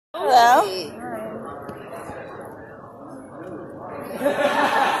Hello.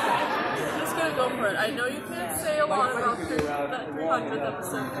 Just gonna go for it. I know you can't say a lot about that 300th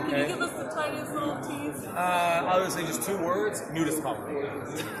episode. Can you give us the tiniest little tease? I'll just say just 2 words: nudist comedy.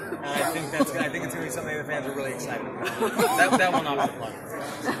 I think it's going to be something the fans are really excited about. That will not be the plug.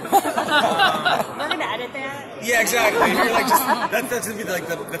 We're gonna edit that. Yeah, exactly. You're like that's gonna be like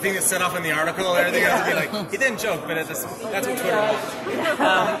the thing that's set off in the article and everything. Else will be like he didn't joke, but that's what Twitter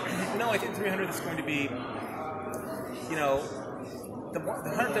wants. No, I think 300 is going to be, the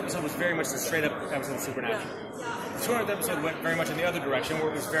 100th episode was very much a straight up episode of Supernatural. The 200th episode went very much in the other direction, where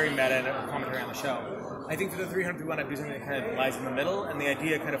it was very meta and a commentary on the show. I think for the 300th, we want to do something that kind of lies in the middle, and the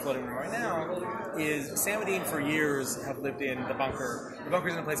idea kind of floating around right now is Sam and Dean for years have lived in the bunker. The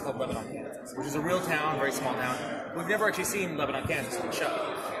bunker's in a place called Lebanon, Kansas, which is a real town, very small town. We've never actually seen Lebanon, Kansas on the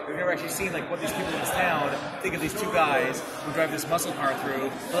show. We've never actually seen what these people in this town think of these 2 guys who drive this muscle car through.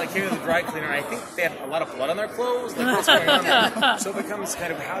 They're came to the dry cleaner. I think they have a lot of blood on their clothes. What's going on there? So it becomes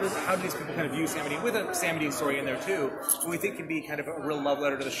kind of how do these people kind of view Sam and Dean, with a Sam and Dean story in there too, who we think can be kind of a real love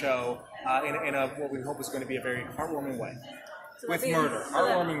letter to the show in a what we hope is going to be a very heartwarming way. So with murder.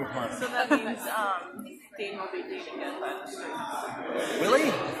 Heartwarming with murder. So that means Dean will be dating again. Will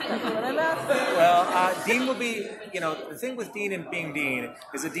he? Well, Dean will be, the thing with Dean and being Dean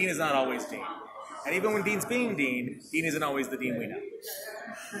is that Dean is not always Dean. And even when Dean's being Dean, Dean isn't always the Dean we know.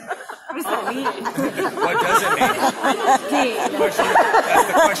 What does that mean? What does it mean? That's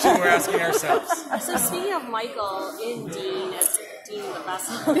the question we're asking ourselves. So speaking of Michael in Dean, as Dean the best,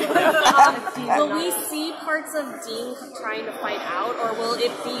 will we see parts of Dean trying to fight out, or will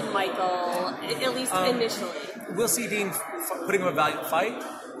it be Michael, at least initially? We'll see Dean putting up a valiant fight,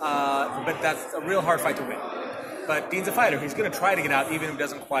 but that's a real hard fight to win. But Dean's a fighter. He's going to try to get out, even if it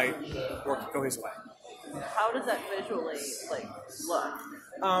doesn't quite go his way. How does that visually look?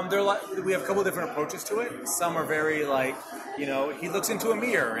 We have a couple of different approaches to it. Some are very he looks into a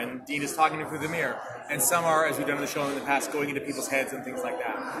mirror and Dean is talking to him through the mirror. And some are, as we've done in the show in the past, going into people's heads and things like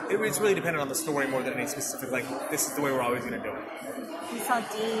that. It's really dependent on the story more than any specific, this is the way we're always going to do it. We saw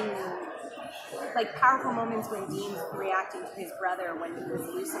Dean, powerful moments when Dean's reacting to his brother when he was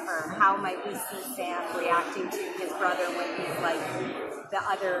Lucifer. How might we see Sam reacting to his brother when he's the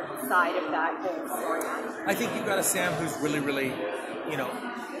other side of that whole storyline? I think you've got a Sam who's really, really,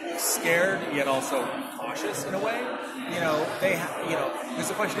 scared yet also cautious in a way. Because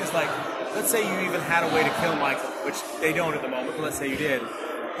the question is let's say you even had a way to kill Michael, which they don't at the moment, but let's say you did.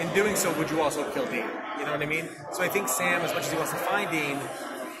 In doing so, would you also kill Dean? You know what I mean? So I think Sam, as much as he wants to find Dean,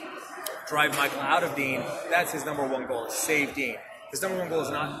 drive Michael out of Dean, that's his number one goal, is save Dean. His number one goal is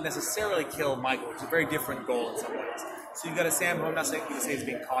not necessarily kill Michael, which is a very different goal in some ways. So you've got a Sam who I'm not saying to say is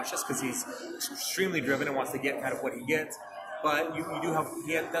being cautious, because he's extremely driven and wants to get kind of what he gets, but he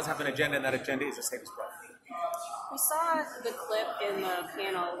does have an agenda, and that agenda is to save his brother. We saw the clip in the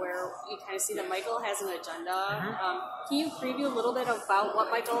panel where you kind of see that Michael has an agenda. Can you preview a little bit about what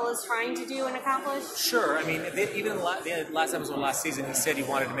Michael is trying to do and accomplish? Sure. I mean, even in the last episode of last season, he said he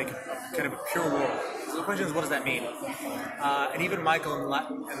wanted to make a kind of a pure world. So the question is, what does that mean? And even Michael in the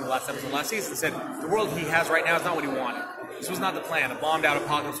last episode of last season said the world he has right now is not what he wanted. This was not the plan. A bombed-out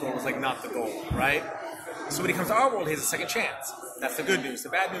apocalypse world was not the goal, right? So when he comes to our world, he has a second chance. That's the good news. The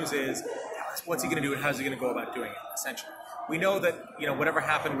bad news is, what's he going to do and how's he going to go about doing it, essentially? We know that, whatever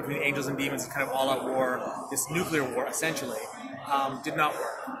happened between angels and demons, kind of all-out war, this nuclear war, essentially, did not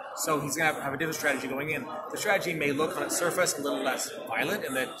work. So he's going to have a different strategy going in. The strategy may look on its surface a little less violent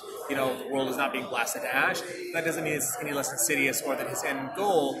in that, the world is not being blasted to ash. That doesn't mean it's any less insidious, or that his end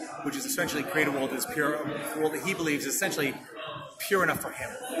goal, which is essentially create a world that is pure, a world that he believes is essentially pure enough for him,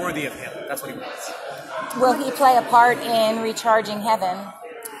 worthy of him. That's what he wants. Will he play a part in recharging heaven?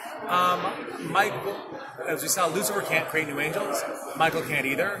 Michael, as we saw, Lucifer can't create new angels. Michael can't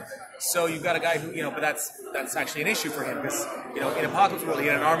either. So you've got a guy who, but that's actually an issue for him because, in Apocalypse World, he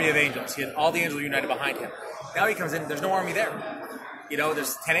had an army of angels. He had all the angels united behind him. Now he comes in, there's no army there.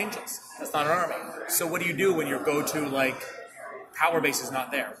 There's 10 angels. That's not an army. So what do you do when your go-to, power base is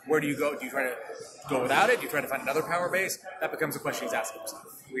not there? Where do you go? Do you try to go without it? Do you try to find another power base? That becomes a question he's asking himself.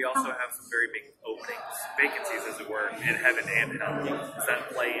 We also have some very big openings, vacancies, as it were, in heaven and in hell. Does that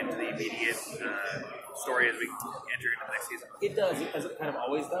play into the immediate story as we enter into the next season? It does, as it kind of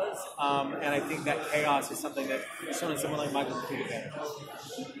always does. And I think that chaos is something that certainly someone like Michael can take advantage of.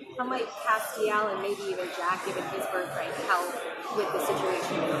 How might Castiel and maybe even Jack, given his birthright, help with the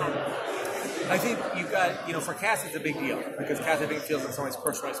situation in heaven? I think you've got, for Cass it's a big deal because Cass, I think, feels in some ways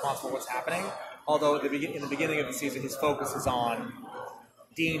personally responsible for what's happening. Although in the beginning of the season, his focus is on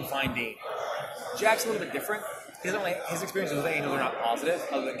Dean, find Dean. Jack's a little bit different. he doesn't like, his experiences with the angels are not positive,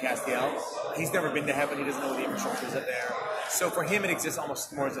 other than Castiel. He's never been to heaven. He doesn't know the infrastructures are there. So for him, it exists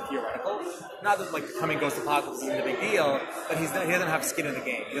almost more as a theoretical. Not that like the coming ghost apocalypse isn't a big deal, but he doesn't have skin in the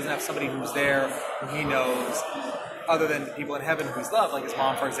game. He doesn't have somebody who's there, who he knows, other than the people in heaven who he's loved, like his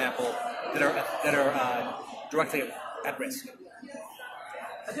mom, for example, that are directly at risk.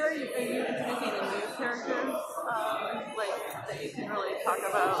 Are you introducing any new characters that you can really talk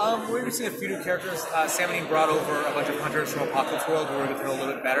about? We're introducing a few new characters. Sam and Dean brought over a bunch of hunters from Apocalypse World who we're going to know a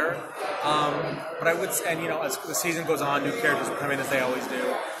little bit better. But I would say, and as the season goes on, new characters will come in as they always do.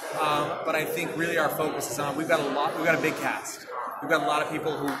 But I think really our focus is on we've got a big cast. We've got a lot of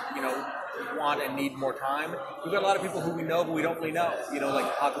people who want and need more time. We've got a lot of people who we know but we don't really know. Like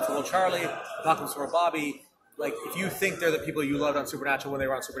Apocalypse World Charlie, Apocalypse World Bobby. Like, if you think they're the people you loved on Supernatural when they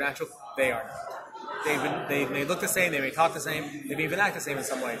were on Supernatural, they are not. They may look the same, they may talk the same, they may even act the same in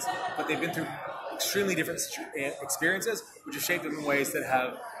some ways, but they've been through extremely different experiences, which have shaped them in ways that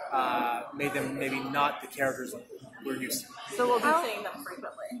have made them maybe not the characters we're used to. So we'll be seeing them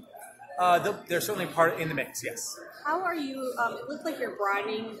frequently. They're certainly part in the mix, yes. How are you, it looks like you're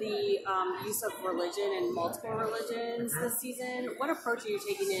broadening the use of religion and multiple religions this season. What approach are you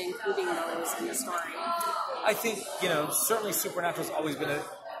taking in including those in the story? I think, certainly Supernatural's always been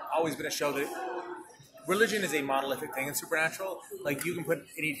a show that religion is a monolithic thing in Supernatural. Like, you can put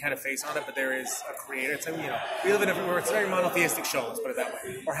any kind of face on it, but there is a creator. It's we live in it's a very monotheistic show, let's put it that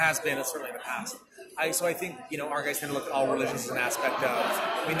way. Or has been, certainly in the past. So I think, our guys tend to look at all religions as an aspect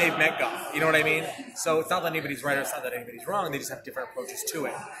of, they've met God, you know what I mean? So it's not that anybody's right or it's not that anybody's wrong, they just have different approaches to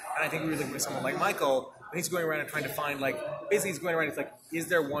it. And I think we're looking at someone like Michael, when he's going around and trying to find, basically he's going around, it's like, is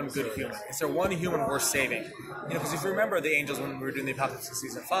there one good human? Is there one human worth saving? Because if you remember the Angels when we were doing the Apocalypse in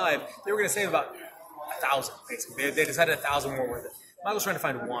Season 5, they were going to save about 1,000, basically. They decided 1,000 were worth it. Michael's trying to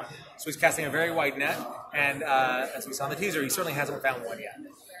find one. So he's casting a very wide net, and as we saw in the teaser, he certainly hasn't found one yet.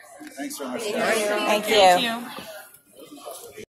 Thanks so much. Thank you.